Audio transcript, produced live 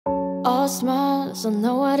All smiles, I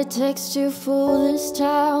know what it takes to fool this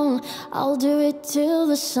town. I'll do it till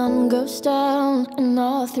the sun goes down and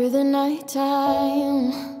all through the night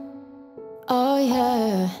time. Oh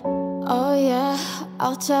yeah, oh yeah,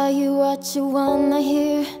 I'll tell you what you wanna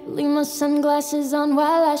hear. Leave my sunglasses on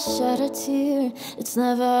while I shed a tear. It's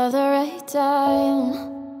never the right time.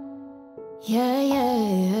 Yeah,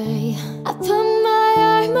 yeah, yeah. I put my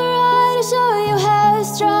armor on to show you how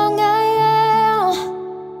strong I am.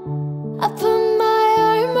 I put my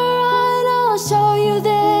armor on, I'll show you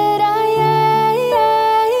that I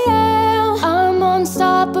am. I'm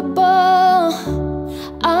unstoppable.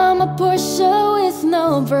 I'm a Porsche with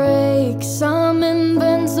no brakes. I'm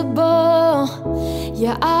invincible.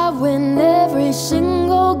 Yeah, I win every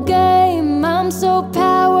single game. I'm so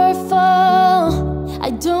powerful.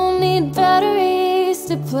 I don't need batteries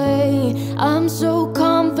to play. I'm so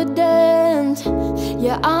confident.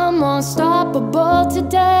 Yeah, I'm unstoppable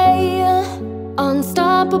today.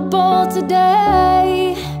 Unstoppable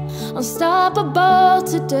today. Unstoppable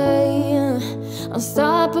today.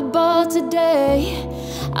 Unstoppable today.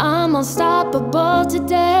 I'm unstoppable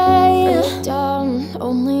today. Down,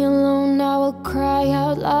 only alone I will cry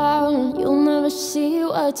out loud. You'll never see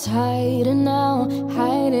what's hiding out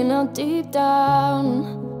deep down.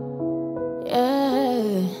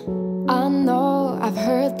 Yeah, I know, I've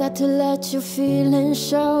heard that to let your feelings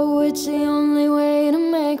show, it's the only way to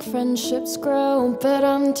make friendships grow. But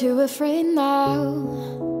I'm too afraid now.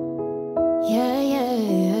 Yeah, yeah,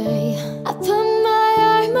 yeah. I put my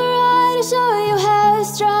armor on to show you how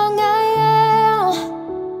strong I am.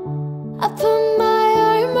 I put my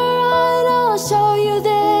armor on, I'll show you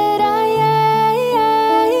that I am.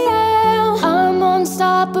 I'm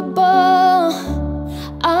unstoppable.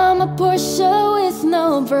 I'm a Porsche with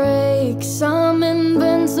no brakes. I'm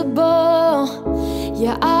invincible.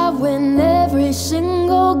 Yeah, I win every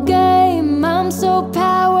single game. I'm so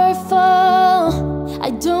powerful.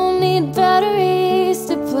 I don't need batteries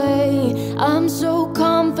to play. I'm so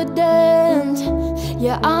confident.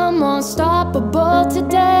 Yeah, I'm unstoppable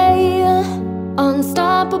today.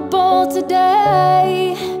 Unstoppable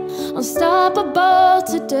today. Unstoppable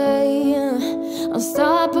today.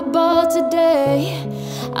 Unstoppable today.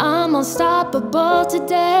 I'm unstoppable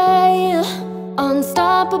today.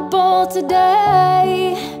 Unstoppable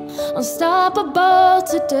today. Unstoppable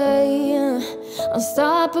today.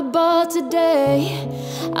 Unstoppable today.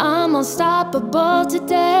 I'm unstoppable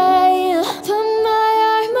today. Put my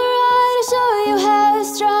armor on to show you how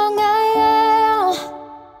strong I am.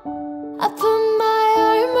 I put my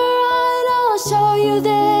armor on, I'll show you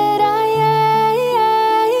that I am.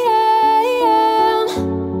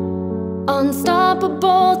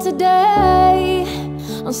 Unstoppable today.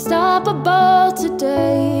 Unstoppable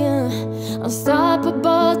today.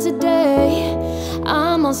 Unstoppable today.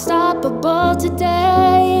 I'm unstoppable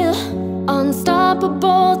today.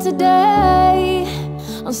 Unstoppable today.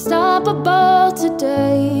 Unstoppable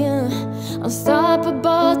today.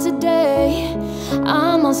 Unstoppable today.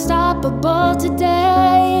 I'm unstoppable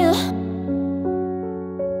today.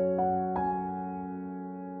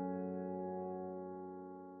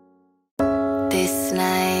 This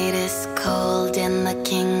night is cold in the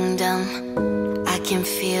kingdom. I can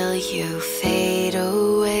feel you fade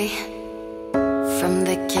away. From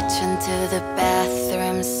the kitchen to the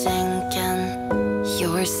bathroom sinking,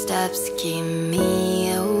 your steps keep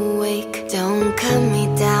me awake. Don't cut me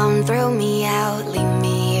down, throw me out, leave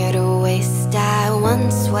me here to waste. I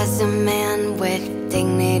once was a man with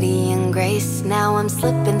dignity and grace. Now I'm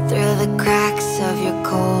slipping through the cracks of your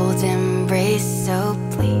cold embrace. So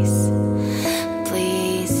please,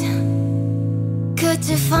 please, could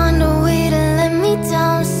you find a way to let me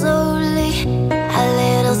down slowly? A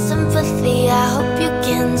little sympathy, I hope you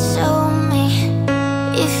can show me.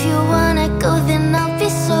 If you wanna go, then I'll be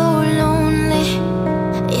so lonely.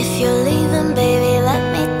 If you're leaving, baby, let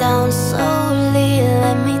me down slowly.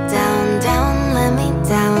 Let me down, down, let me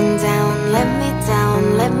down, down. Let me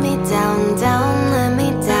down, let me down, down. Let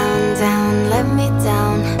me down, down, let me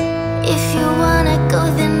down. If you wanna go,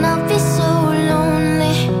 then I'll be so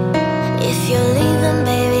lonely. If you're leaving,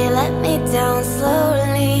 baby, let me down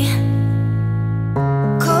slowly.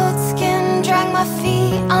 Cold skin, drag my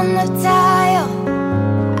feet on the tile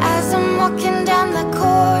as I'm walking down the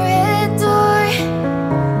corridor.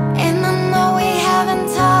 And I know we haven't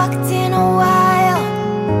talked in a while,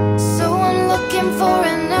 so I'm looking for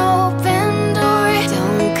an open door.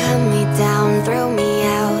 Don't cut me down, throw me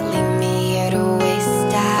out, leave me here to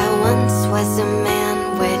waste. I once was a man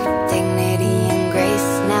with dignity and grace.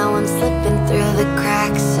 Now I'm slipping through the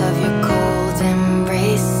cracks of your cold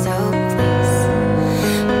embrace. So please,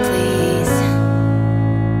 please,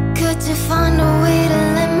 could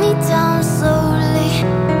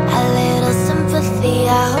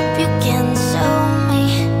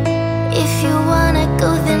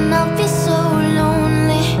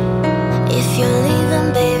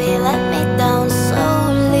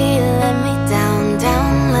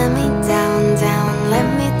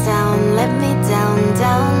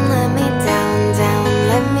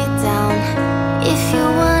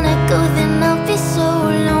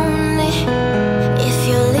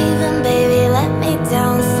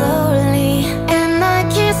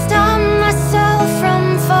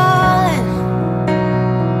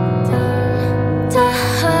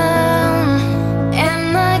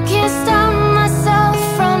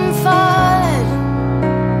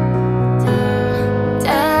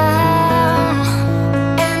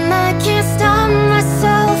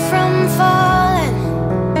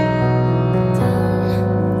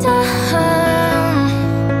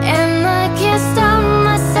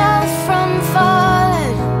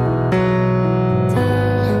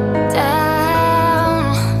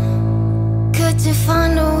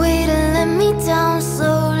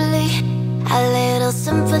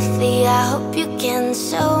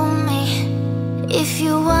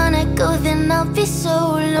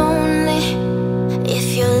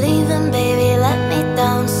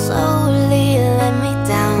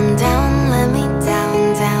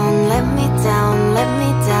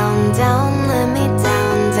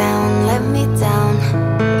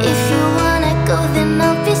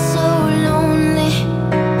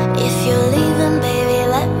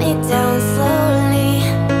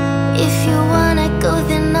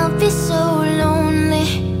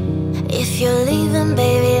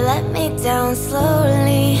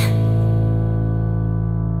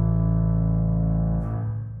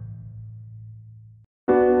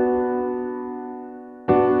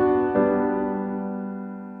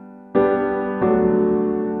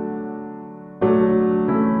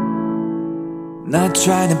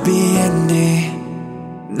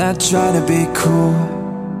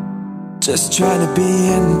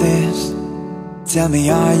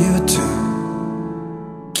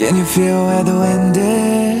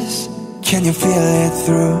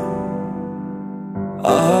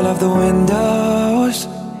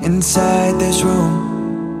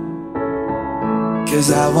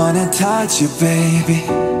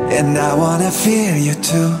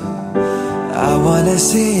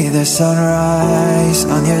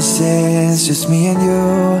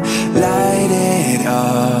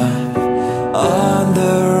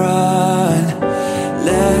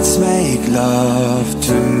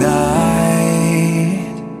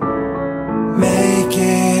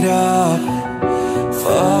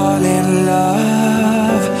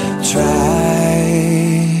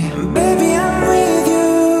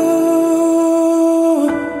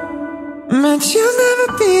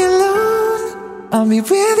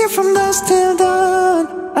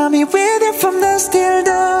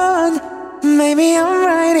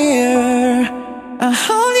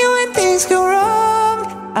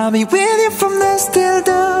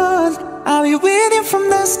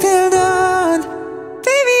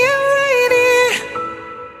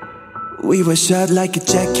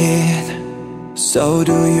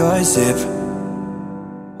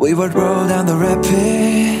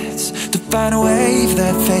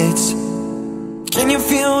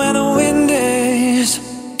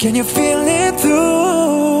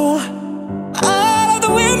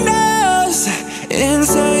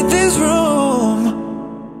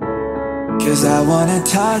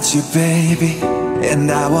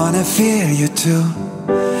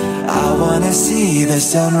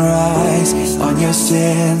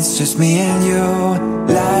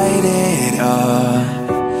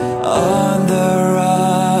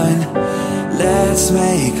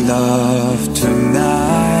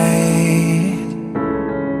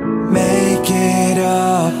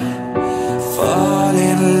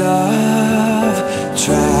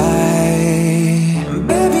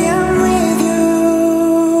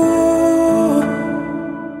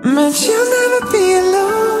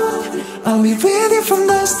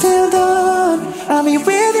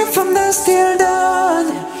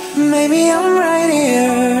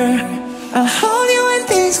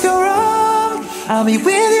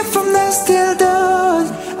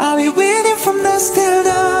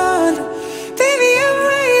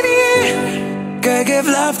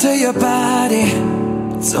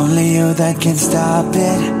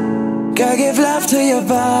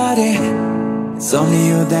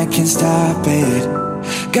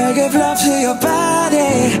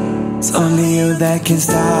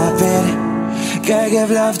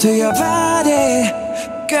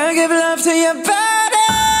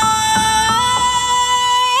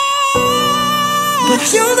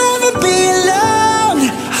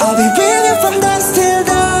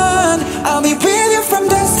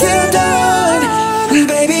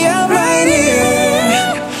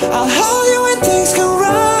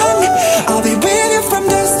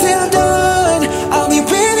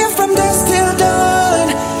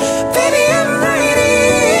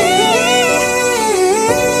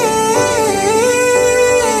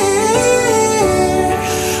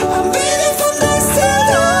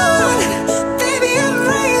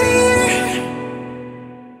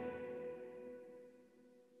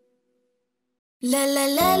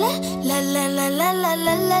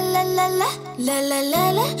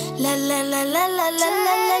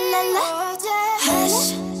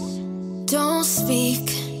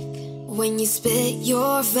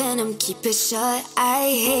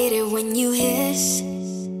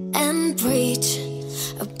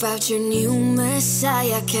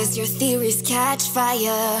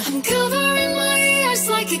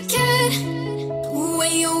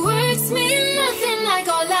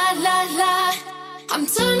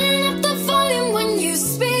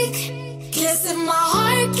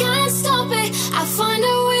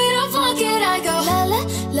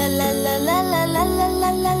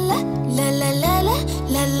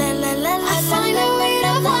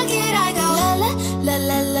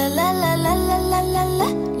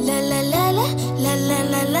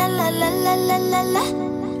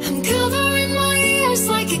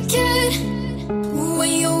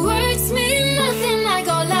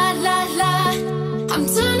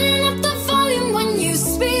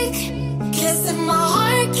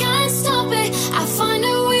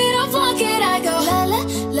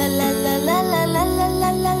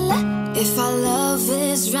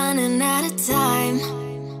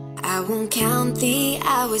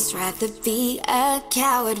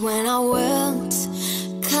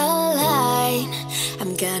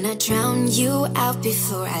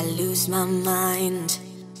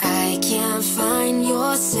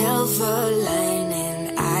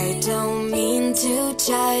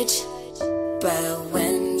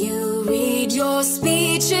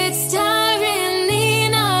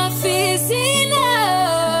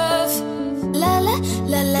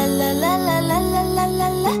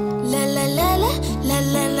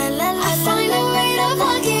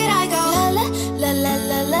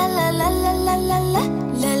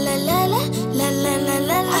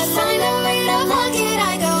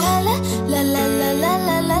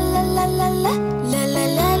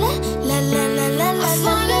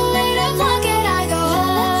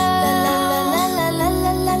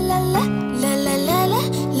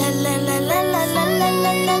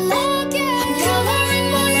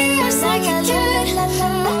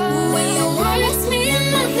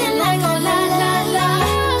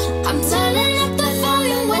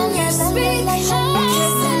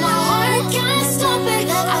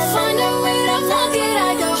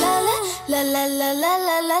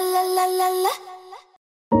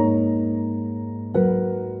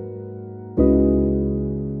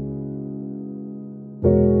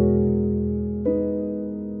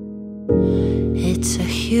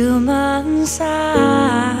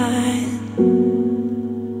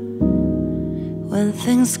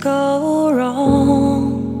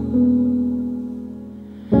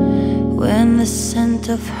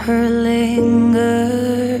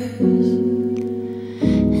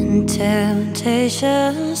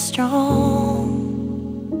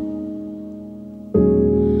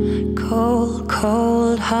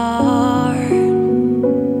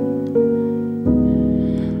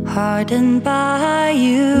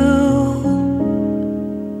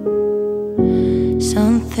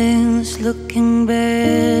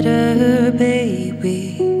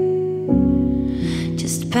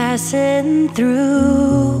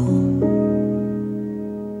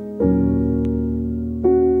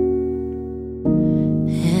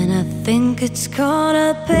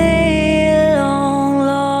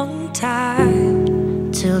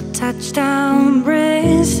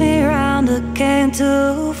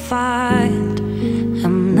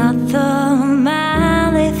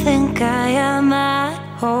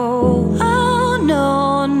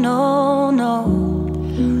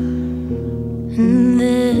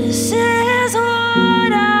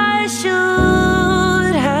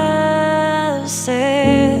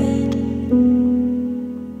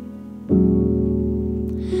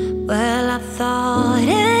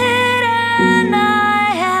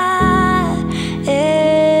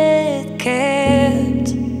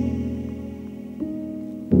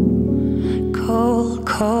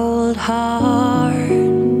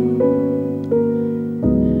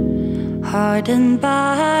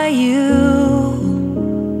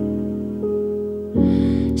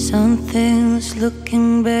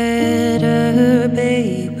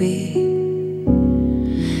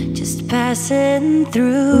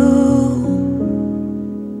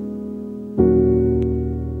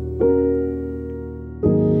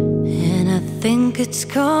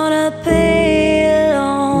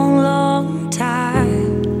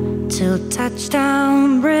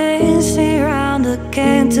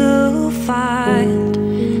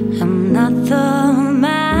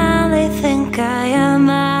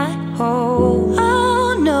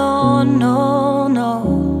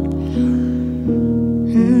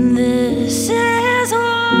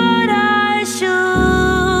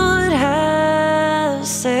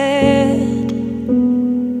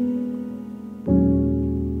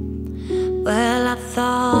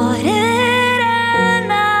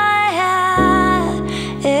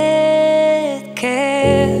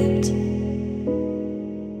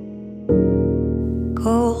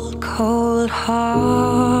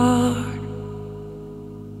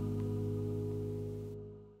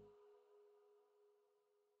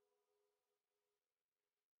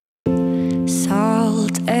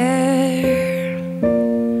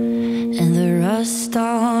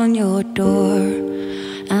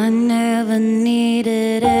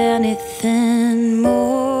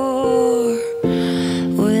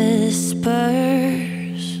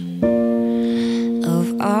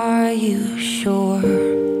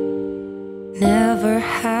or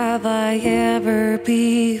have I ever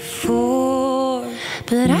before.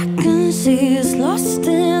 But I can see it's lost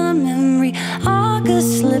in a memory.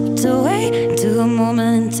 August slipped away into a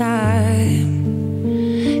moment in time,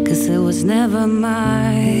 'cause it was never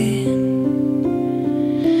mine.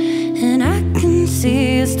 And I can see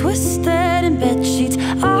it's twisted in bedsheets.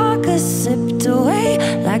 August sipped away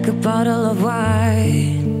like a bottle of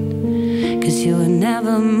wine, 'cause you were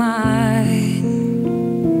never mine.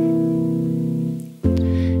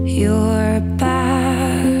 You're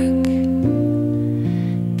back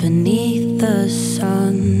beneath the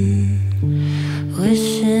sun,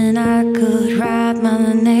 wishing I could write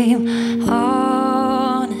my name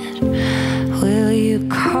on it. Will you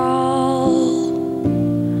call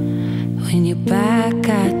when you're back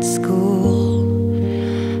at school?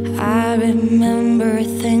 I remember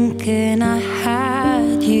thinking I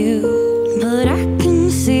had you, but I can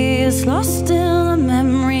see it's lost in a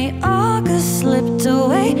memory. August slipped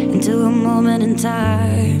away into a moment in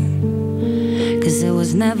time, 'cause it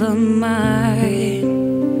was never mine.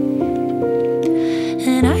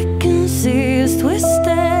 And I can see it's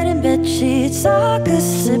twisted in bedsheets. August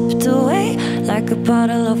slipped away like a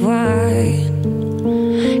bottle of wine,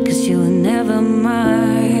 'cause you were never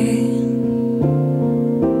mine.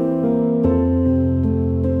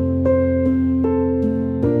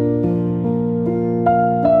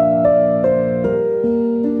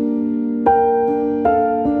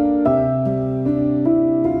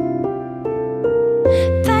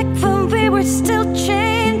 Still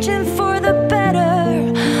changing for the better.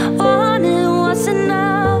 Wanting was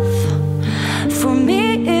enough. For me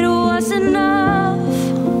it was enough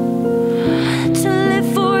to live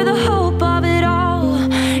for the hope of it all.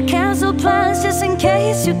 Cancel plans just in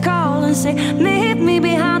case you call and say meet me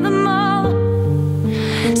behind the mall.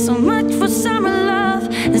 So much for summer love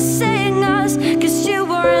and saying us, 'cause you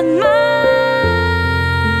weren't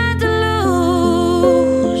mine to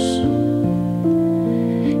lose.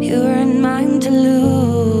 You weren't mine to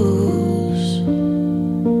lose,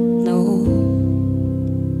 no.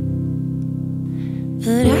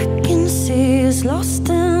 But I can see it's lost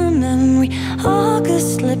in memory. August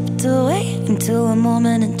slipped away into a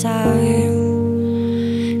moment in time,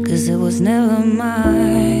 'cause it was never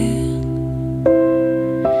mine.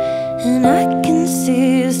 And I can see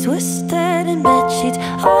it's twisted in bedsheets.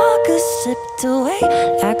 August slipped away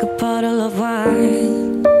like a bottle of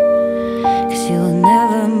wine, 'cause you were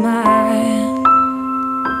never mine.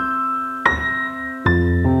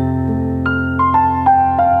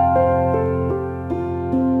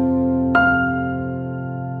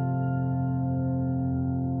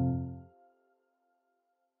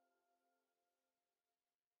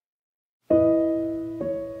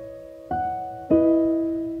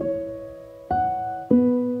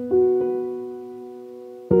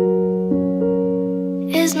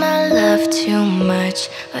 Is my love too much,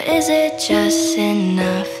 or is it just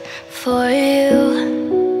enough for you?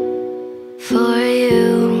 For you?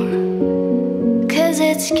 'Cause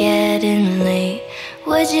it's getting late.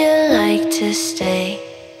 Would you like to stay?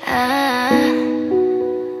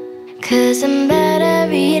 'Cause I'm bad at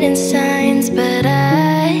reading signs, but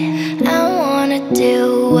I wanna do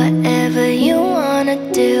whatever you wanna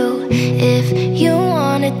do. If you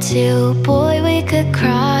wanted to, boy, we could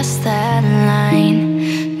cross that line.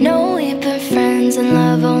 No, we've been friends and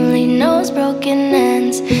love only knows broken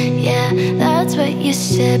ends. Yeah, that's what you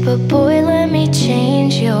said, but boy, let me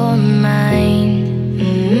change your mind.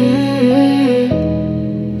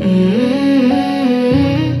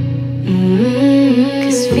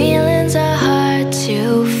 Cause feelings are hard to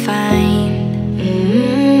find.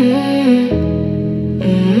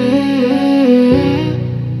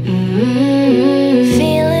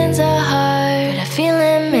 Feelings are hard, I feel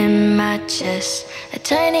them in my chest. A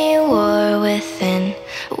tiny war within.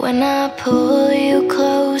 When I pull you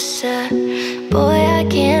closer, boy, I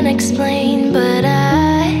can't explain, but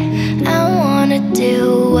I wanna do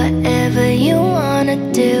whatever you wanna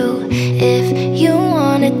do. If you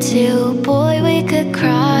wanted to, boy, we could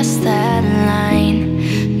cross that line.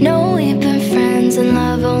 No, we've been friends and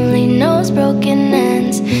love only knows broken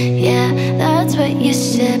ends. Yeah, that's what you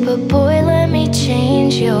said, but boy, let me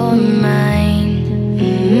change your mind.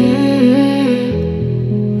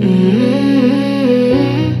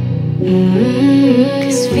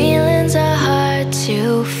 Cause feelings are hard to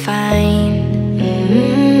find.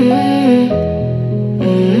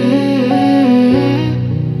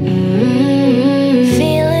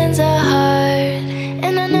 Feelings are hard,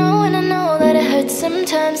 and I know that it hurts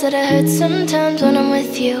sometimes. sometimes that it hurts sometimes when I'm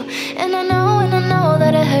with you. And I know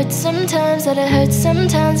that it hurts sometimes, that it hurts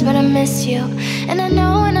sometimes, but I miss you. And I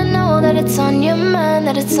know that it's on your mind,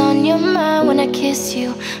 that it's on your mind when I kiss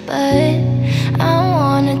you. But I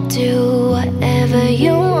wanna do whatever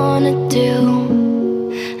you wanna do.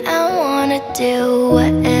 I wanna do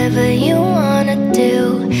whatever you wanna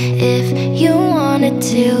do. If you wanted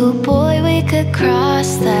to, boy, we could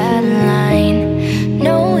cross that line.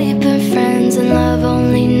 No, we've been friends and love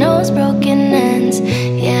only knows broken ends.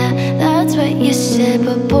 Yeah, that's what you said,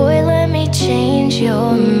 but boy, let me change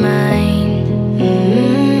your mind.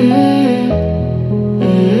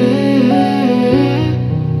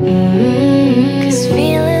 Cause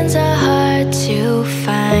feelings are hard to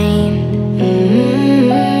find.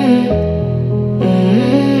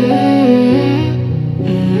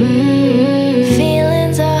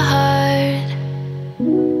 Feelings are hard.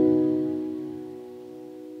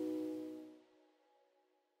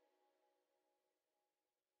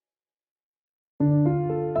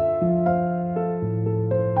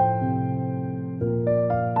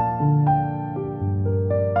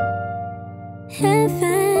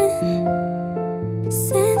 Heaven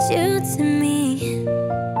sent you to me.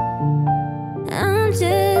 I'm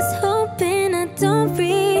just hoping I don't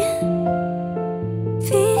repeat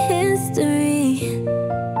history.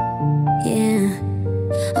 Yeah.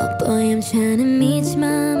 Oh boy, I'm trying to meet your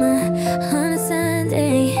mama on a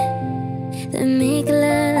Sunday, then make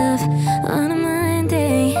love on a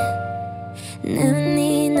Monday. Never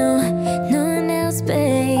need no one else,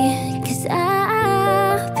 babe. Cause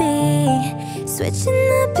I'll be switching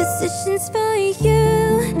up positions for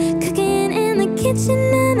you, cooking in the kitchen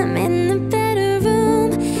and I'm in the bedroom.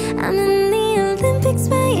 I'm in the Olympics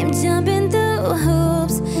where I'm jumping through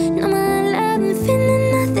hoops. No, my love and feeling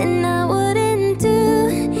nothing I wouldn't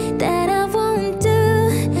do, that I won't do.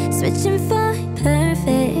 Switching for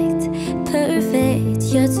perfect, perfect.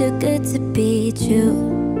 You're too good to be true.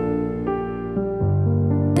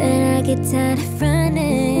 But I get tired of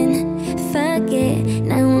running, fuck it,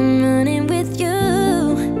 now I'm running with you.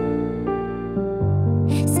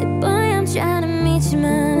 Say boy, I'm trying to meet your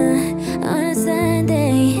mama on a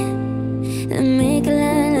Sunday, then make a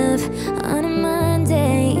lot of on a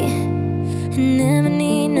Monday. I never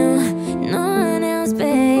need no one else,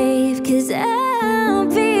 babe. Cause I'll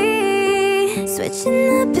be switching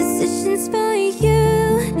up positions for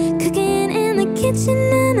you, cooking in the kitchen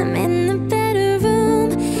and I'm in the bedroom.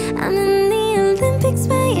 I'm in the Olympics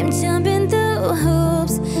where I'm jumping through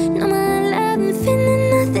hoops. No, my love and feeling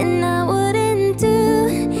nothing I wouldn't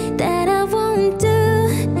do, that I won't do.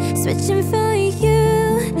 Switching for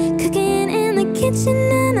you, cooking in the kitchen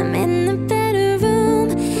and I'm in the bedroom.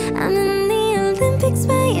 I'm in the Olympics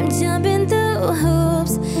where I'm jumping through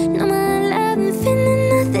hoops. No, my love and feeling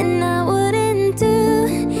nothing I wouldn't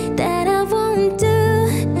do, that I won't do.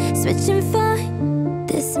 Switching for,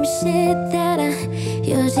 there's some shit that I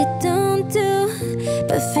usually don't do,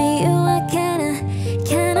 but for you I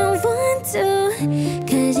kinda want to.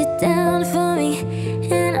 Cause you're down for me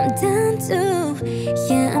and I'm down too.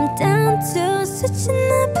 Yeah, I'm down too.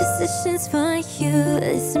 Switching up positions for you.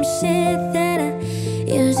 There's some shit that I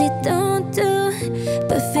usually don't do,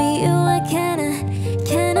 but for you I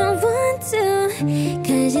kinda want to.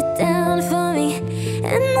 Cause you're down for me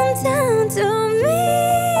and I'm down to me.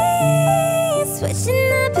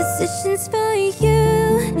 Switching up positions for you,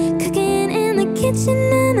 cooking in the kitchen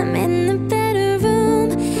and I'm in the bedroom.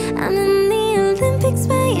 I'm in the Olympics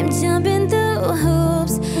where I'm jumping through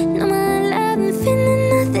hoops. No, my love and feeling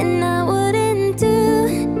nothing I wouldn't do.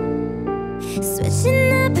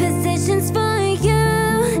 Switching up positions for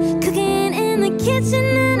you, cooking in the kitchen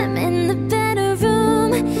and I'm in the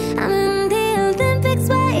bedroom. I'm in the Olympics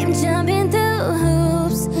where I'm jumping through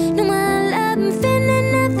hoops. No, my love and feeling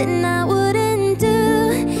nothing I wouldn't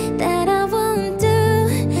do, that I won't do.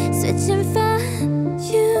 Switching for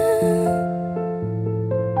you.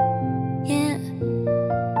 Yeah.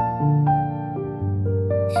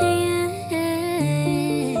 Yeah.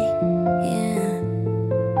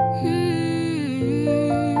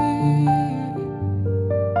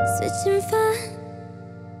 Switching for.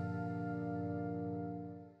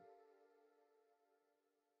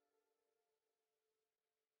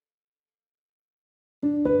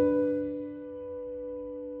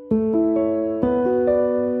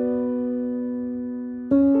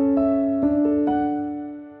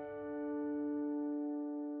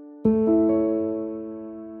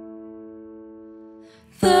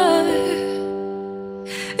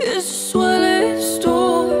 It's a swelling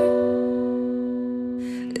storm,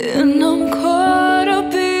 and I'm caught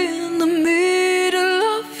up in the middle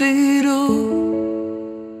of it all.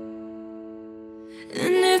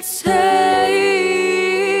 And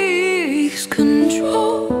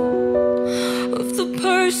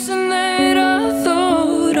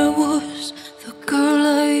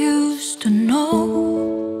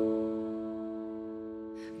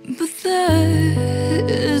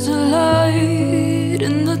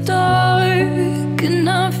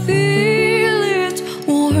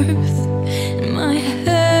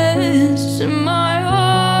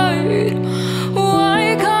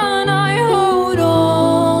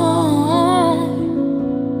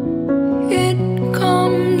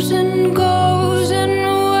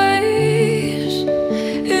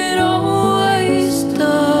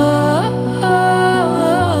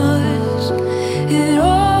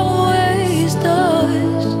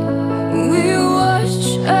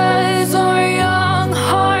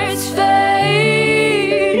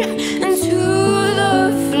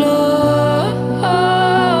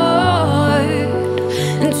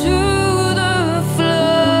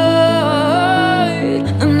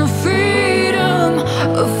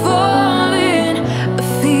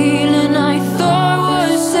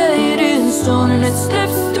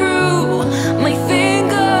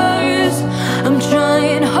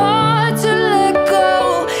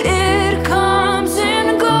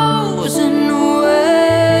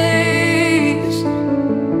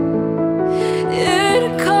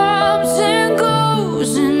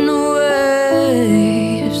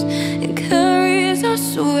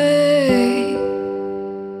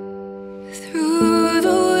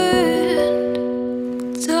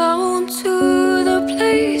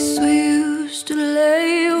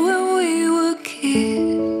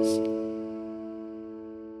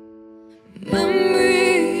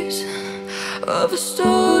of a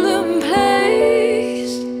stolen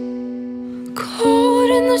place, caught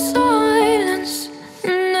in the silence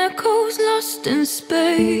and echoes lost in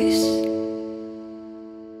space.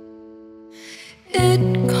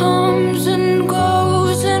 It comes and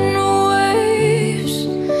goes in waves,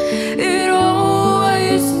 it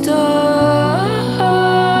always does,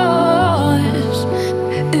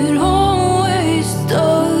 it always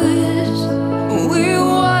does. We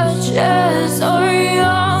watch as our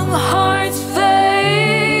young hearts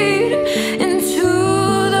fade into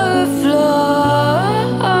the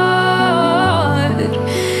flood,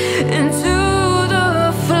 into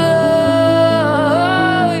the flood.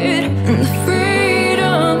 And the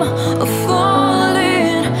freedom of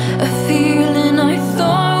falling, a feeling I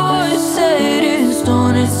thought was set in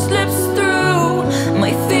stone, it slips through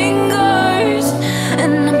my fingers,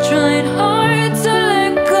 and I'm trying hard to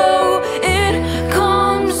let go. It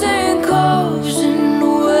comes and goes in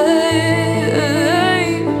waves.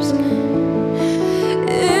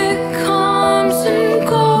 It comes and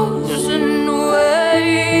goes in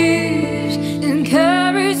waves and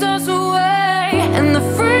carries us away. And the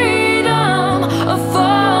freedom of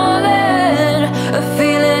falling, a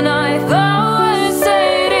feeling I thought was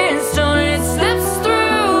set in stone, it slips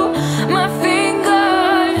through my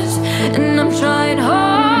fingers, and I'm trying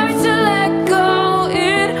hard to let go.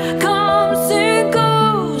 It comes and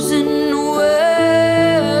goes in waves.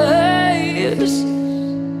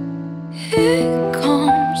 It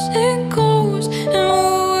comes and goes in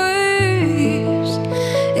waves.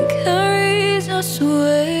 It carries us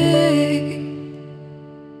away.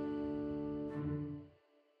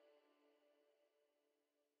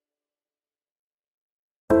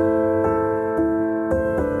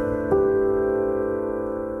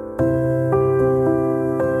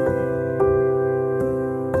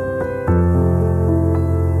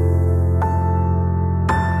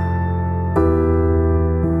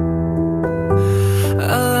 I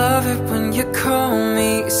love it when you call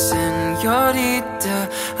me Senorita.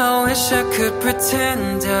 I wish I could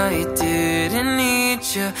pretend I didn't need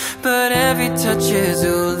you, but every touch is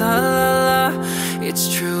ooh la la la. It's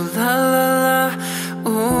true la la la.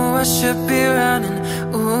 Ooh, I should be running.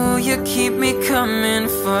 Ooh, you keep me coming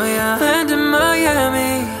for ya. Land in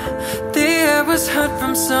Miami, the air was hot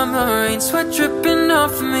from summer rain, sweat dripping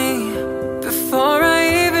off me before I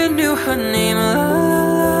even knew her name. La la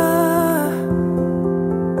la.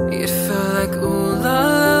 It felt like ooh la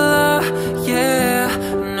la, yeah,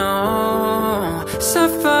 no.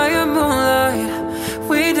 Sapphire moonlight,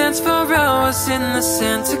 we danced for hours in the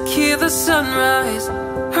sand to keep the sunrise.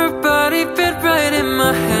 Her body fit right in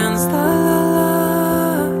my hands, la la la.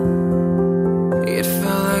 It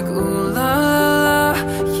felt like ooh la la,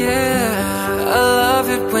 yeah. I love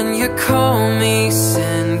it when you call me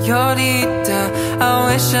Senorita. I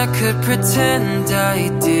wish I could pretend I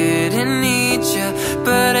didn't need you,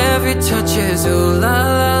 but every touch is ooh la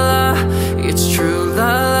la la. It's true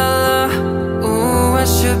la la la. Ooh, I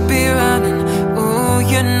should be running. Ooh,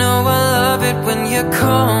 you know I love it when you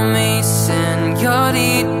call me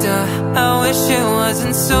Senorita. I wish it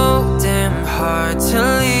wasn't so damn hard to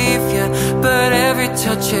leave you, but every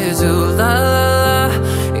touch is ooh la la la.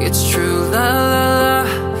 It's true la la la.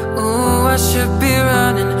 Ooh, I should be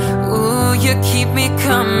running. Ooh, you keep me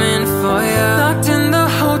coming for ya. Locked in the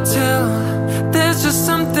hotel, there's just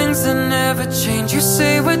some things that never change. You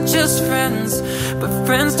say we're just friends, but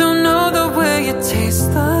friends don't know the way you taste,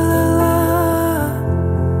 la la la.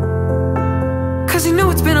 Cause you know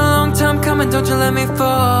it's been a long time coming, don't you let me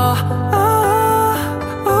fall. Oh,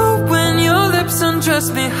 oh, when your lips undress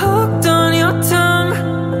me, hooked on your tongue.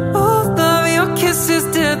 Oh, love, your kisses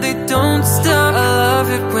deadly, don't stop. I love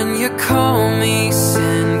it when you call me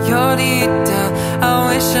Senorita. I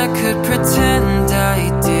wish I could pretend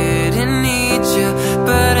I didn't need you,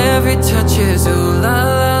 but every touch is ooh la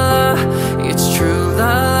la la. It's true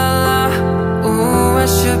la la la. Ooh, I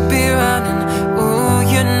should be running. Ooh,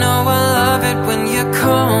 you know I love it when you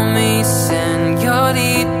call me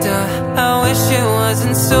Senorita. I wish it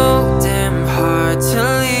wasn't so damn hard to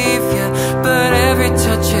leave you, but every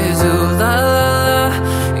touch is ooh la la la.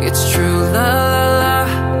 It's true la la la.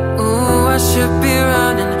 Ooh, I should be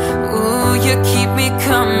running. Ooh, you keep me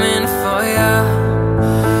coming for ya.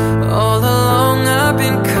 All along I've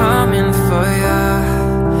been coming for ya.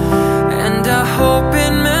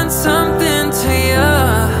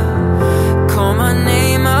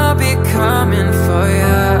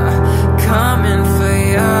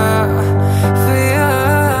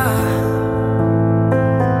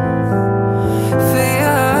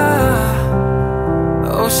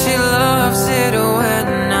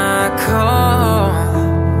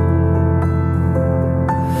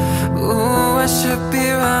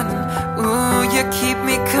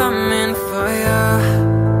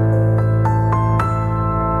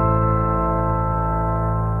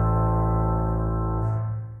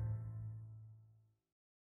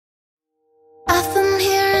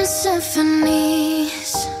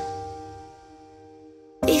 symphonies.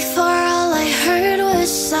 Before all I heard was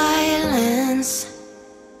silence,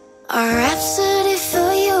 a rhapsody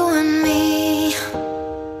for you and me.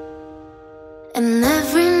 And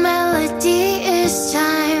every melody is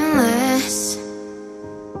timeless.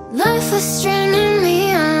 Life was stringing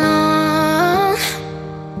me along.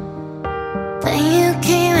 Then you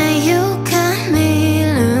came and you cut me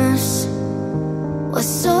loose. Was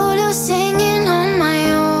solo singing on my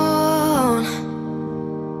own.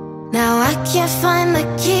 Now I can't find the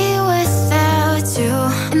key without you.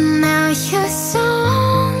 And now your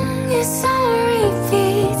song is on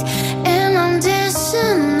repeat, and I'm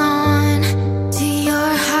dancing on to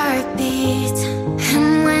your heartbeat. And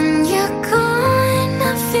when you're gone,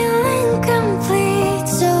 I feel incomplete.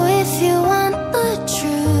 So if you want the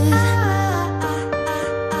truth,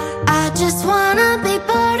 I just wanna be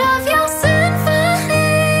part of your symphony.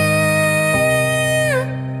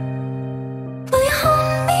 Will you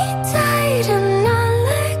hold me tight and not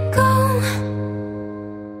let go?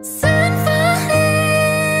 Symphony,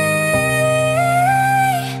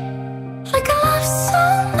 like a love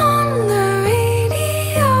song on the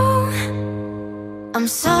radio. I'm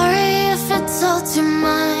sorry if it's all too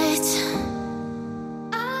much.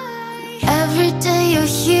 Every day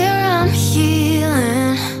you're here, I'm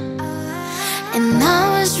healing. And I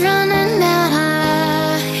was running out of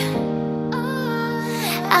luck.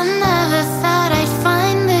 I never thought I'd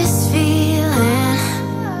find this feeling,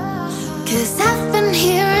 'cause I've been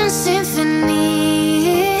hearing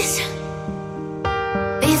symphonies.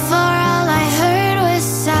 Before all I heard was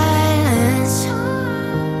silence,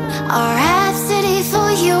 a rhapsody for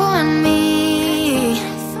you and me.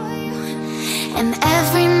 And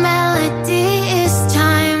every melody is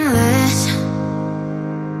timeless.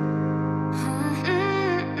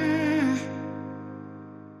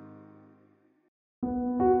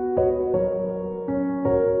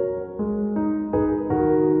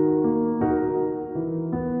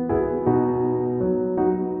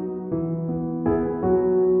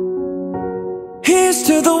 Here's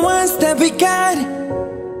to the ones that we got.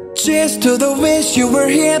 Cheers to the wish you were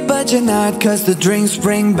here but you're not, 'cause the drinks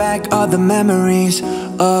bring back all the memories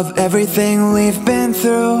of everything we've been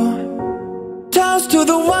through. Toast to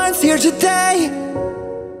the ones here today.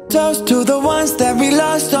 Toast to the ones that we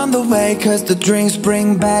lost on the way, 'cause the drinks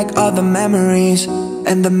bring back all the memories.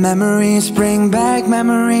 And the memories bring back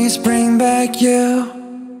you.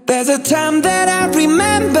 There's a time that I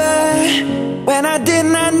remember, when I did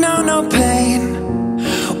not know no pain,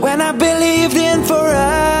 when I believed in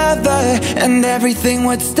forever and everything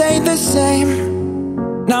would stay the same.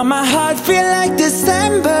 Now my heart feel like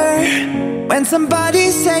December when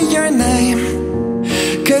somebody say your name.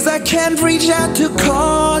 'Cause I can't reach out to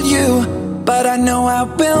call you, but I know I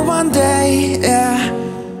will one day, yeah.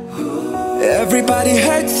 Everybody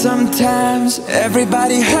hurts sometimes,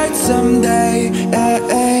 everybody hurts someday, yeah,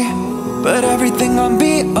 yeah. But everything gon'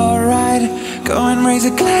 be alright. Go and raise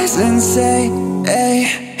a glass and say, hey.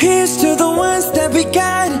 Here's to the ones that we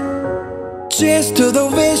got. Cheers to the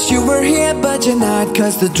wish you were here but you're not,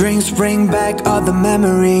 'cause the drinks bring back all the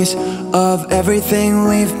memories of everything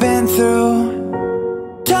we've been through.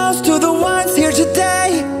 Toast to the ones here today.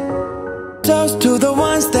 Toast to the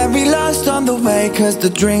ones that we lost on the way, 'cause the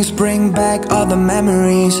drinks bring back all the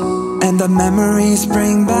memories. And the memories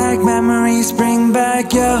bring back you. Memories bring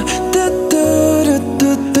back you.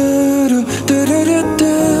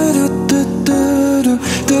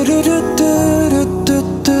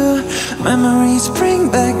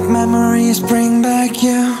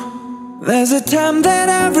 There's a time that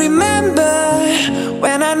I remember,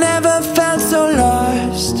 when I never felt so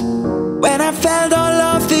lost, when I felt all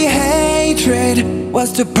of the hatred was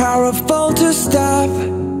too powerful to stop.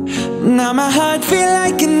 Now my heart feel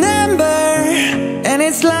like an ember, and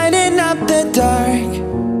it's lighting up the dark.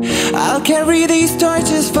 I'll carry these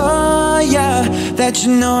torches for ya, that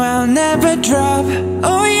you know I'll never drop.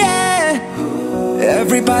 Oh yeah.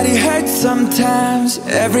 Everybody hurts sometimes,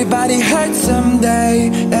 everybody hurts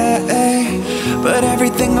someday, eh, eh. But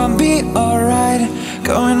everything gon' be alright.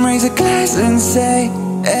 Go and raise a glass and say,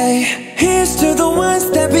 hey. Here's to the ones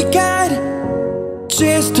that we got.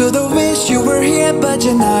 Cheers to the wish you were here but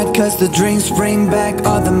you're not, 'cause the drinks bring back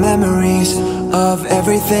all the memories of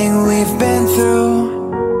everything we've been through.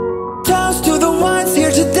 Toast to the ones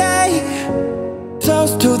here today.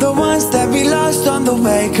 Toast to the ones that we lost on the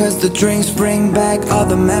way, 'cause the drinks bring back all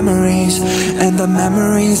the memories. And the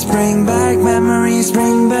memories bring back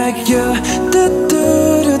you.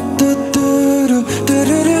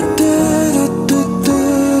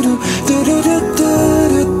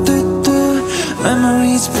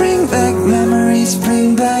 Memories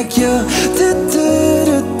bring back like you.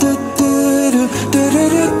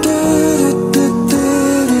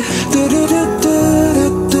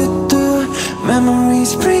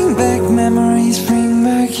 Memories bring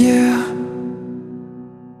back you.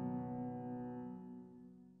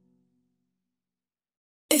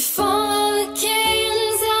 If all the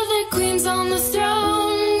kings had their queens on the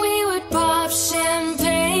throne, we would pop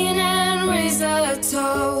champagne and raise a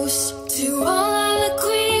toast to all of the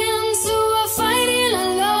queens who are fighting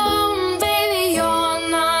alone. Baby, you're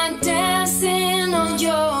not dancing on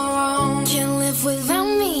your own. Can't live without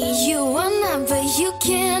me, you wanna, but you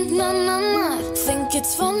can't, no, no, no. Think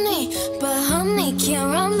it's funny, but honey,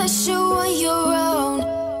 can't run the show on your own.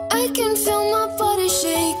 I can feel my body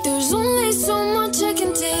shake, there's only so much I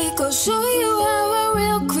can take. I'll show you how a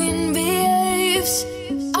real queen behaves.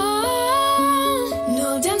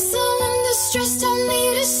 No damsel in distress, don't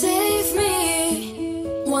need to save me.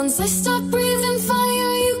 Once I stop breathing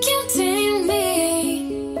fire, you can't tame me.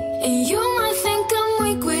 And you might think I'm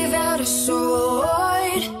weak without a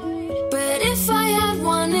sword, but if I had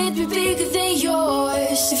one, it'd be bigger than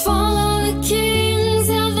yours. If all of the kings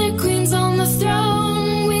had their queens on the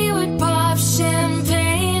throne, we would pop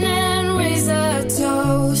champagne and raise a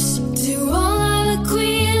toast to all of the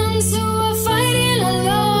queens who are fighting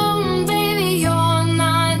alone. Baby, you're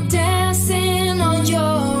not dancing on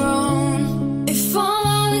your own. If all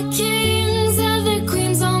of the kings had their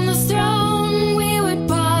queens on the throne, we would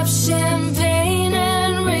pop champagne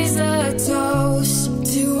and raise a toast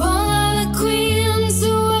to all of the queens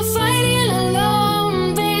who are fighting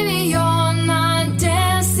alone. Baby, you're not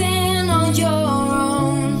dancing on your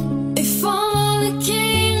own. If all of the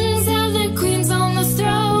kings had their queens on the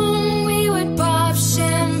throne, we would pop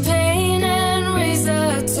champagne and raise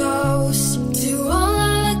a toast to all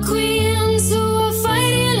of the queens who are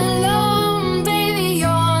fighting alone. Baby,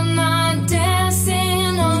 you're not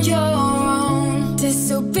dancing on your own.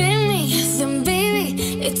 Disobey me, then baby,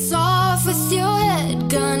 it's off with your head.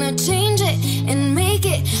 Gonna change it and make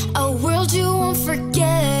it a world you won't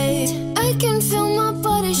forget. I can feel my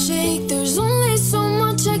body shake, there's only so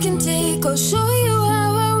much I can take. I'll show you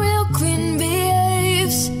how a real queen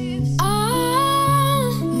behaves.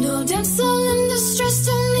 No damsel in distress,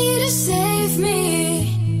 don't need to save me.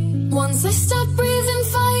 Once I stop breathing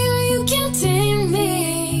fire, you can't tame me.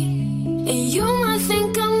 And you might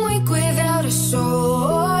think I'm weak without a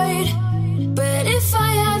sword, but if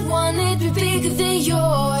I had one, it'd be bigger than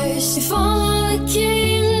yours. If all of the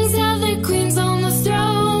kings had their queens on the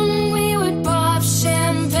throne, we would pop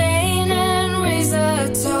champagne and raise a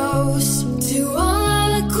toast to all of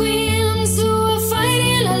the queens who are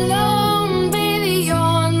fighting alone. Baby,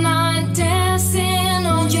 you're not dancing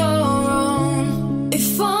on your own.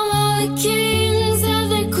 If all of the kings had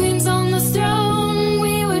their queens on the throne,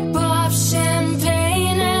 we would pop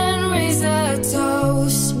champagne and raise a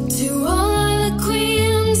toast to all of the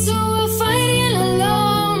queens who are fighting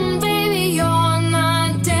alone. Baby, you're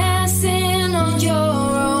not dancing on your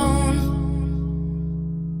own.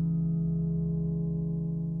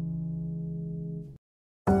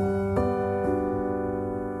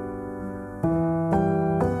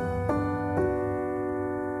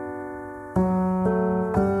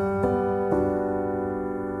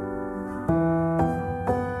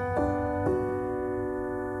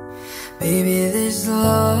 Baby, this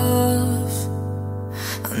love,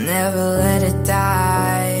 I'll never let it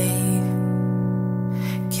die.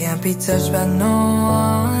 Can't be touched by no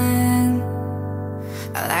one,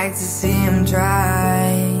 I like to see him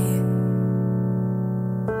try.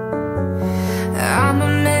 I'm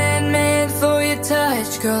a man made for your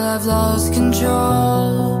touch, girl, I've lost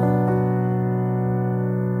control.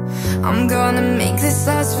 I'm gonna make this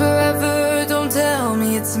last forever, don't tell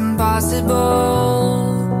me it's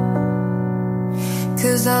impossible.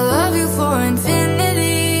 'Cause I love you for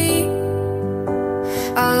infinity,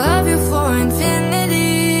 I love you for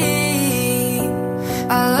infinity,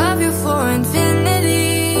 I love you for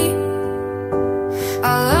infinity,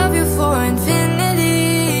 I love you for infinity.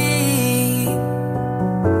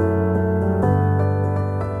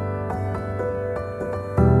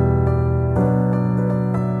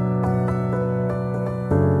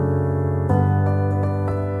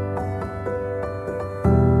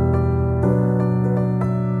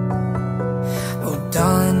 Oh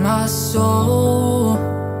darling, my soul,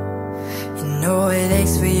 you know it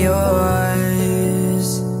aches for yours,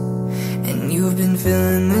 and you've been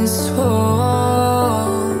filling this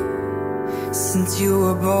hole since you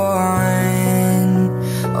were born.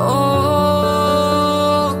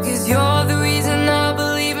 Oh, 'cause you're the reason I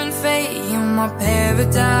believe in fate, you're my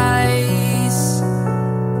paradise,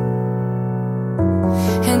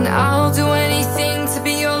 and I'll do anything to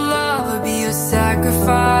be your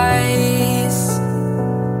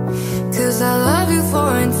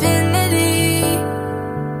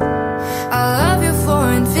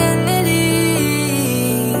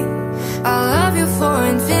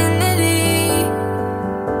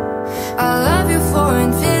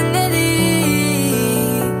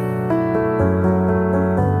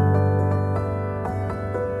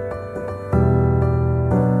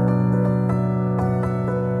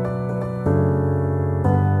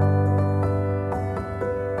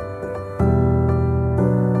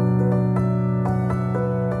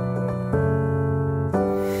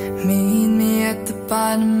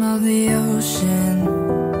bottom of the ocean,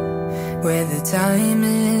 where the time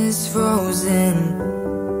is frozen,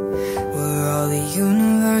 where all the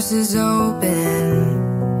universe is open.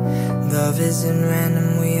 Love isn't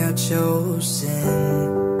random, we are chosen.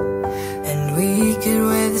 And we could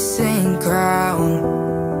wear the same crown,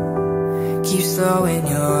 keep slowing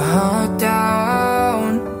your heart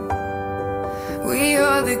down. We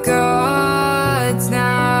are the gods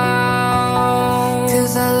now.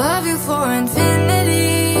 'Cause I love you for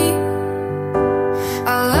infinity,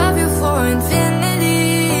 I love you for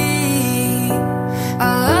infinity,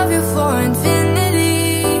 I love you for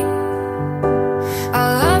infinity, I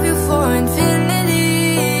love you for infinity.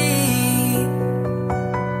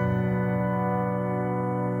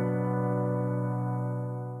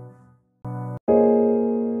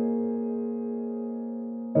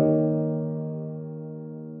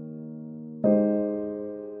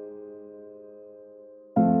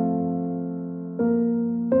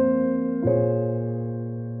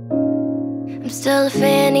 Still a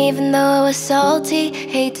fan even though I was salty.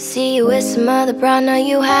 Hate to see you with some other bro, know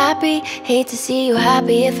you happy. Hate to see you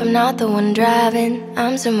happy if I'm not the one driving.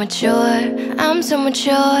 I'm so mature, I'm so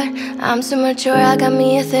mature, I'm so mature. I got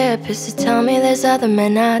me a therapist to tell me there's other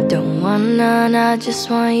men I don't want none. I just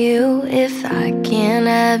want you. If I can't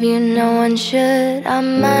have you, no one should. I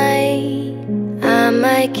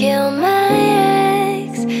might kill my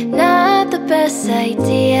ex. Not the best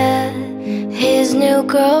idea. His new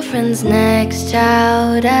girlfriend's next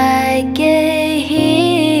child I get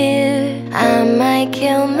here. I might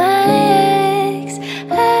kill my ex.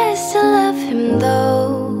 I still love him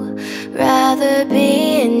though. Rather be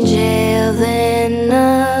in jail than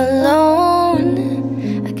alone.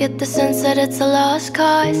 I get the sense that it's a lost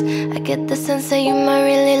cause. I get the sense that you might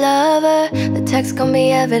really love her. The text gon'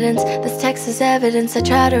 be evidence, this text is evidence. I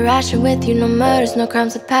try to ration with you, no murders, no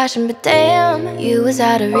crimes of passion. But damn, you was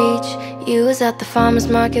out of reach. You was at the farmer's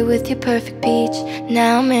market with your perfect peach.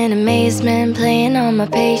 Now I'm in amazement, playing on my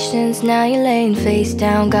patience. Now you're laying face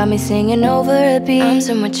down, got me singing over a beat. I'm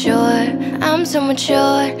so mature, I'm so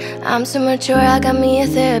mature, I'm so mature. I got me a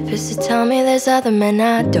therapist to tell me there's other men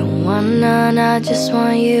I don't want none. I just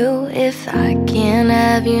want you. If I can't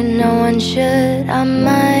have you, no one should. I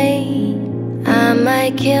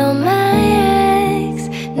might kill my ex.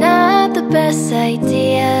 Not the best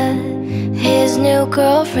idea. His new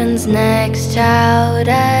girlfriend's next child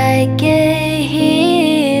I get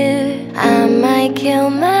here. I might kill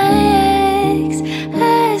my ex.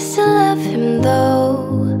 I still love him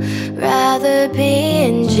though. Rather be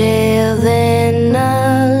in jail than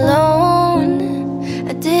alone.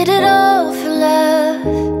 I did it all for love.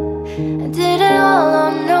 I did it all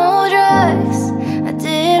on no drugs. I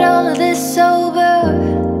did all of this sober.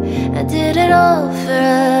 I did it all for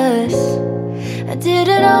us. I did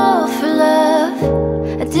it all for love.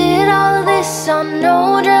 I did all of this on no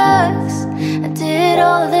drugs. I did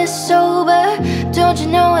all of this sober. Don't you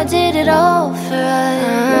know I did it all for us?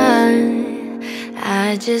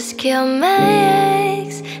 I just killed my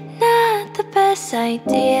ex. Not the best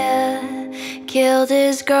idea. Killed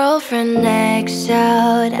his girlfriend, next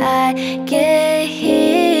child I get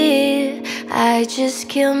here. I just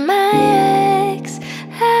killed my ex.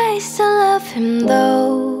 I still love him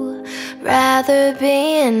though. Rather be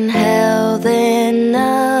in hell than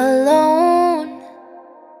alone.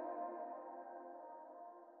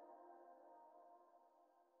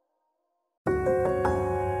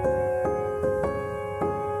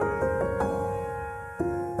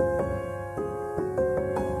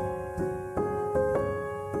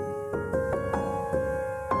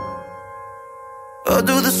 I'll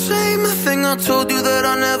do the same thing I told you that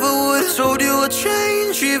I never would. Told you I'd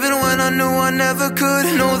change even when I knew I never could.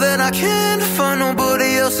 Know that I can't find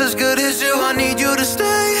nobody else as good as you. I need you to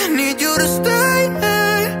stay, need you to stay.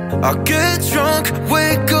 I get drunk,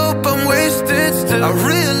 wake up, I'm wasted still. I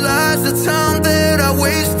realize the time that I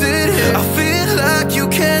wasted. I feel like you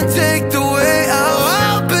can't take the way out.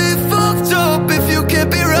 I'll be fucked up if you can't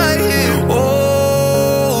be right here.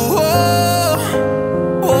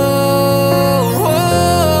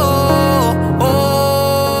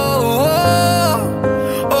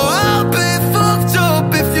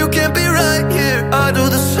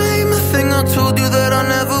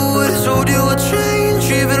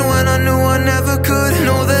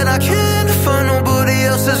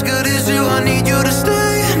 As good as you, I need you to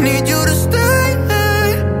stay, need you to stay.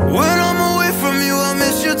 When I'm away from you, I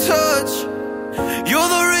miss your touch. You're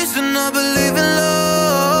the reason I believe in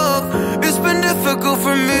love. It's been difficult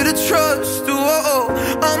for me to trust.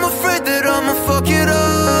 I'm afraid that I'ma fuck it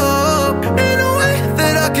up in a way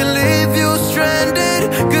that I can leave you stranded.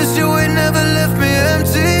 'Cause you ain't never left me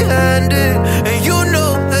empty-handed. And you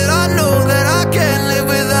know that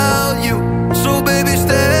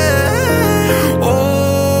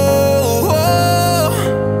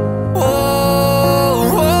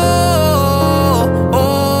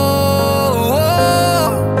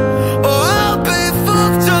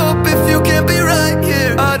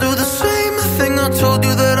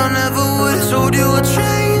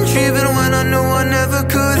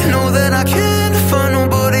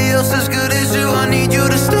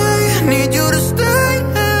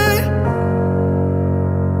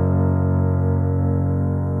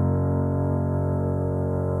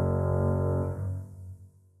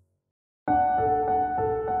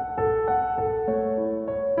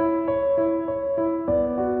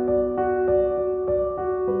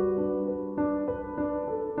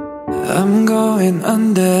I'm going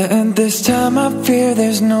under, and this time I fear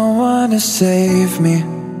there's no one to save me.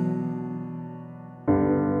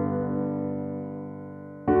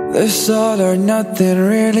 This all or nothing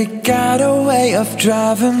really got a way of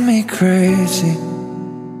driving me crazy.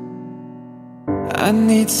 I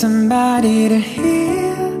need somebody to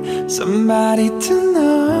hear, somebody to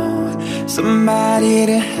know, somebody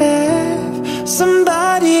to have,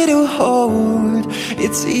 somebody to hold.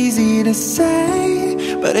 It's easy to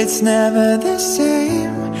say, but it's never the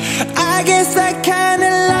same. I guess I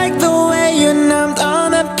kinda like the way you numbed all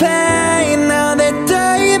the pain. Now the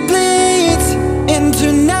day bleeds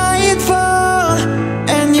into nightfall,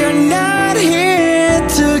 and you're not here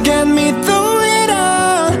to get me through it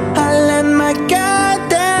all. I let my guard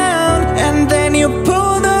down, and then you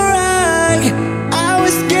pulled the rug. I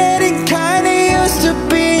was getting kinda used to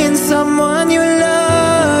being someone you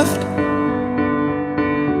loved.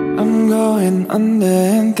 I'm going under,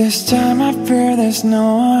 and this time I fear there's no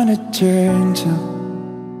one to turn to.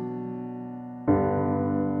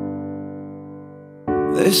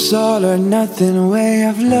 This all or nothing way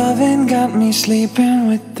of loving got me sleeping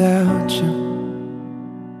without you.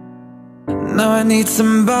 Now I need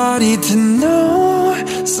somebody to know,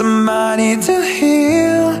 somebody to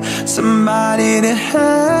heal, somebody to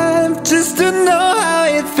have, just to know how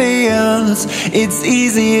it feels. It's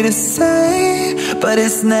easy to say, but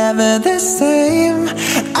it's never the same.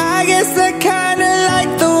 I guess I kinda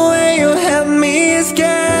like the way you help me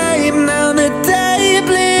escape. Now the day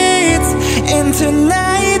bleeds into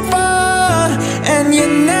nightfall, and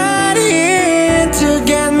you're not here to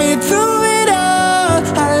get me through it all.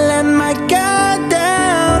 I let my guard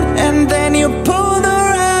down, and then you pulled the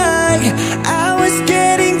rug. I was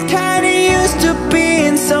getting kinda used to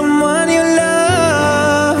being someone you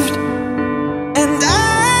loved, and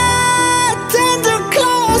I tend to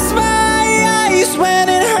close my eyes when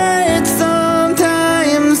it hurts.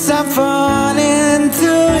 Sometimes I fall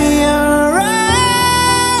into your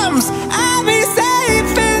arms. I'll be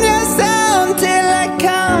safe in your sound till I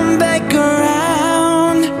come back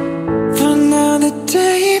around. For now the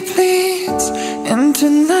day bleeds into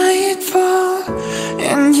nightfall,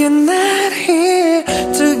 and you're not here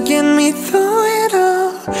to get me through it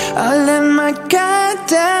all. I let my guard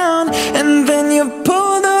down, and then you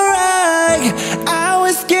pulled the rug. I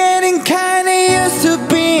was getting kinda used to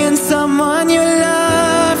being someone you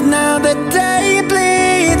love. Now the day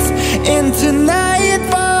bleeds into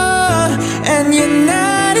nightfall, and you're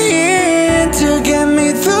not here to get me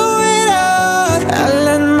through it all. I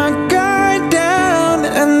let my guard down,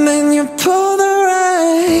 and then you pull the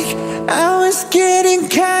rug. I was getting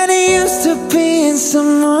kinda used to being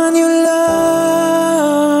someone you loved.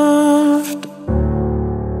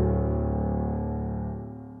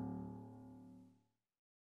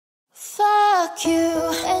 Fuck you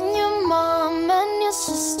and your mom and your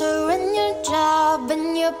sister and your job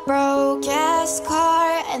and your broke ass car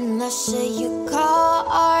and the shit you call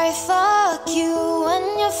art. Fuck you and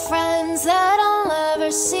your friends that I'll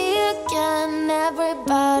never see again.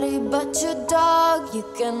 Everybody but your dog, you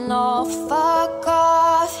can all fuck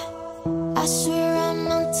off. I swear I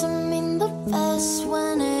meant to mean the best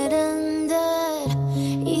when it ended.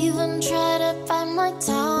 Even try to bite my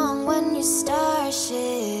tongue when you start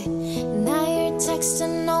shit. Now you're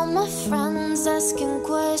texting all my friends asking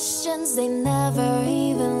questions. They never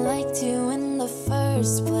even liked you in the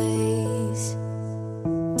first place.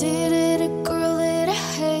 Did it a girl that I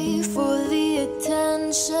hate for the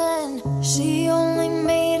attention? She only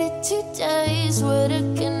made it 2 days with a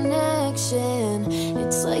connection.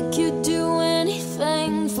 It's like you do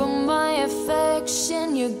anything for my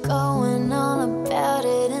affection. You're going on about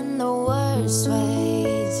it in the worst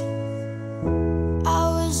ways. I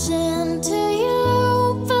was into you,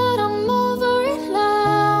 but I'm over it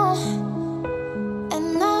now.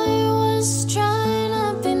 And I was trying to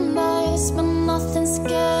be nice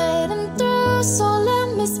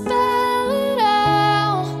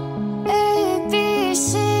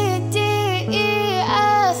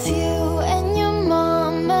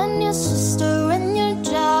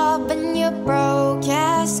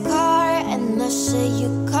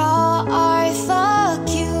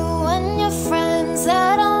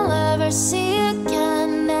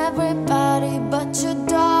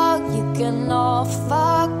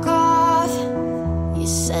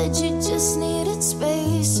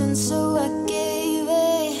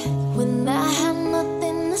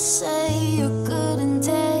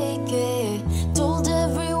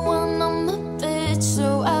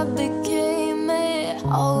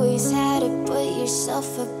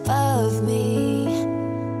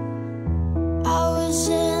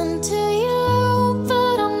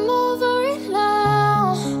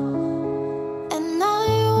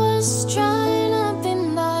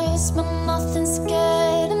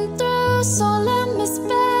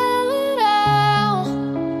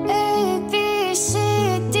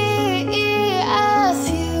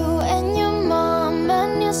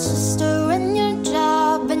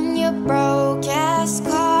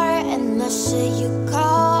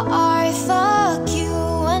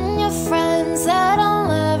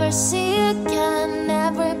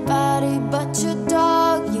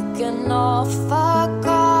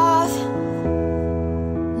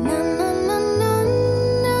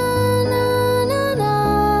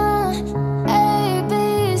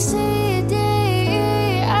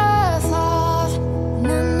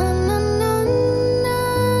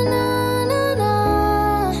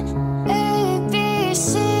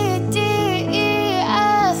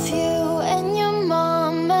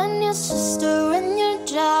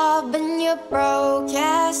broke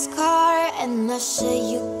ass car and the shit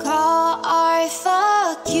you call art.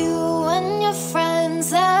 Fuck you and your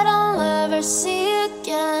friends that I'll never see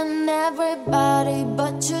again. Everybody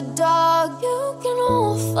but your dog, you can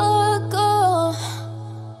all fuck off.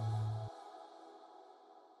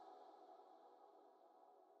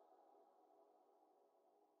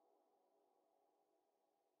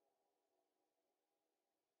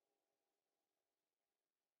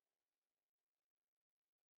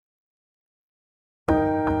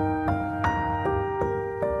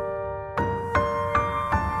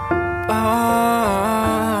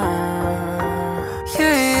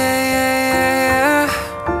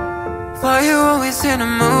 In a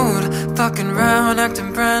mood, fucking around,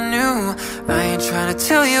 acting brand new. I ain't trying to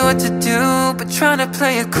tell you what to do, but trying to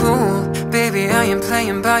play it cool. Baby, I ain't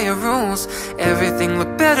playing by your rules. Everything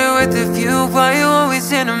look better with a view. Why you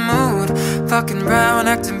always in a mood? Fucking around,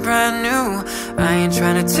 acting brand new. I ain't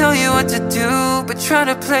trying to tell you what to do, but trying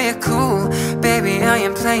to play it cool. Baby, I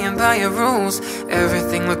ain't playing by your rules.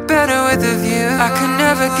 Everything look better with a view. I could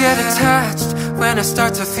never get attached. When I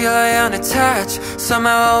start to feel I unattached,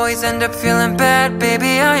 somehow always end up feeling bad.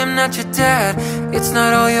 Baby, I am not your dad. It's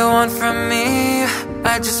not all you want from me.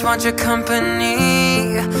 I just want your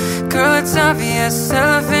company. Girl, it's obvious,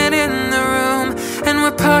 elephant in the room, and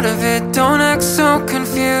we're part of it. Don't act so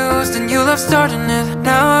confused. And you love starting it.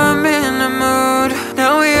 Now I'm in a mood.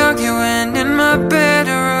 Now we arguing in my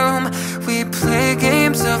bedroom. We play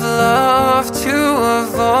games of love to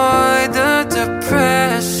avoid the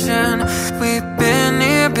depression. We've been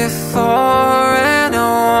here before, and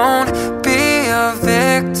I won't be a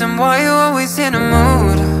victim. Why you always in a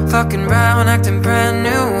mood? Fucking round, acting brand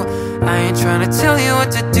new. I ain't trying to tell you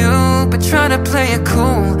what to do, but trying to play it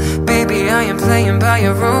cool. Baby, I am playing by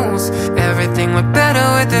your rules. Everything look better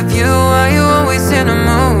with a view. Why you always in a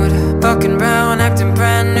mood? Fucking round, acting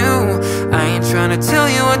brand new. I ain't trying to tell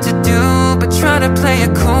you what to do, but try to play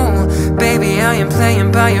it cool. Baby, I am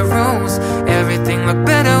playing by your rules. Everything look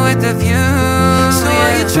better with a view. So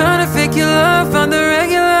are you trying to fake your love on the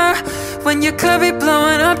regular, when your could be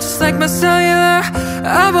blowing up just like my cellular?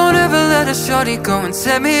 I won't ever let a shorty go and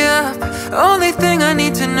set me up. Only thing I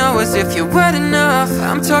need to know is if you're wet enough.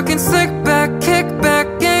 I'm talking slick back, kick back,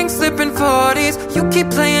 gang slipping 40s. You keep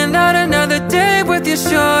playing out another day with your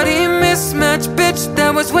shorty. Mismatch, bitch,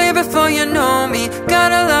 that was way before you know me.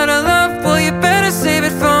 Got a lot of love, well you better save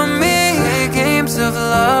it for me. Play games of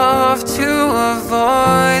love to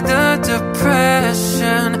avoid the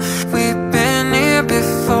depression. We've been here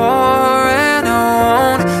before, and I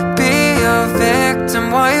won't be a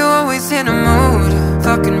victim. Why you always in a mood?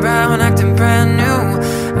 Fucking round, acting brand new.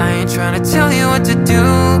 I ain't trying to tell you what to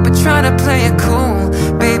do, but try to play it cool.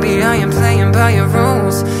 Baby, I am playing by your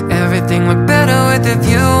rules. Everything look better with a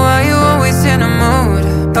view. Why you always in a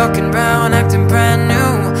mood? Fucking round, acting brand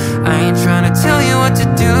new. I ain't trying to tell you what to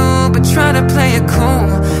do, but try to play it cool.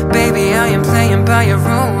 Baby, I am playing by your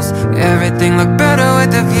rules. Everything look better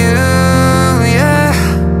with a view, yeah.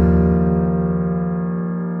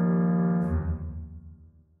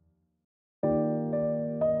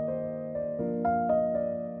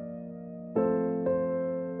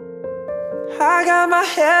 I got my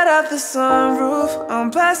head out the sunroof, I'm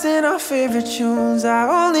blasting our favorite tunes. I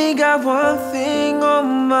only got one thing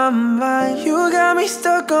on my mind. You got me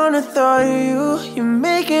stuck on the thought of you. You're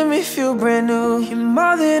making me feel brand new. You're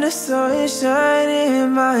more than a sunshine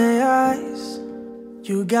in my eyes.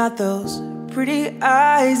 You got those pretty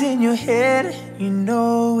eyes in your head, you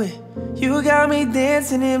know it. You got me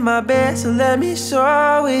dancing in my bed, so let me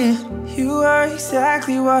show it. You are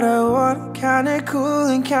exactly what I want, kinda cool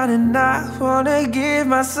and kinda not. Wanna give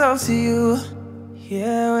myself to you.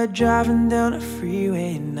 Yeah, we're driving down the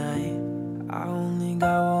freeway at night. I only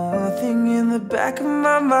got one thing in the back of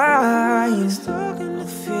my mind.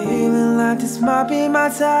 Feeling like this might be my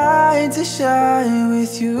time to shine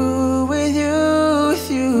with you, with you, with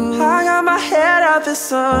you. I got my head out the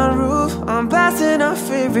sunroof, I'm blasting our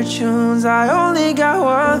favorite tunes. I only got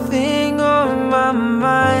one thing on my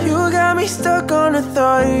mind. You got me stuck on the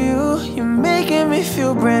thought of you. You're making me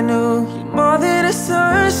feel brand new. You're more than a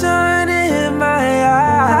sunshine in my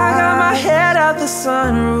eyes. I got my head out the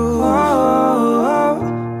sunroof. Oh,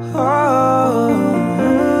 oh, oh.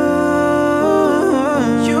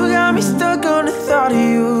 Stuck on the thought of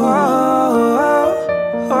you. Oh,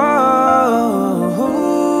 oh, oh,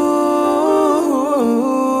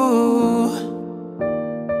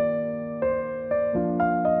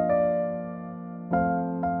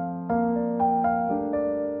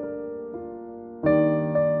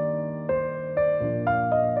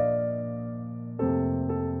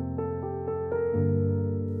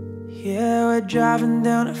 yeah, we're like driving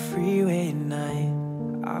down a freeway at night.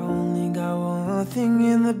 I only got one thing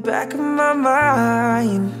in the back of my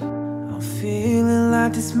mind. I'm feeling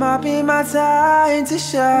like this might be my time to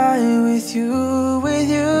shine with you, with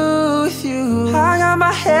you, with you. I got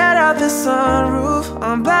my head out the sunroof,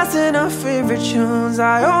 I'm blasting our favorite tunes.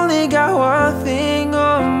 I only got one thing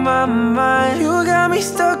on my mind. You got me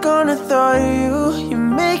stuck on the thought of you. You're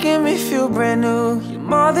making me feel brand new. You're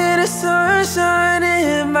more than a sunshine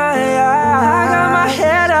in my eyes. I got my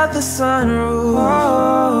head out the sunroof.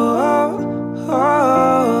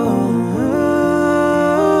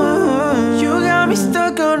 You got me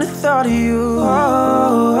stuck on the thought of you.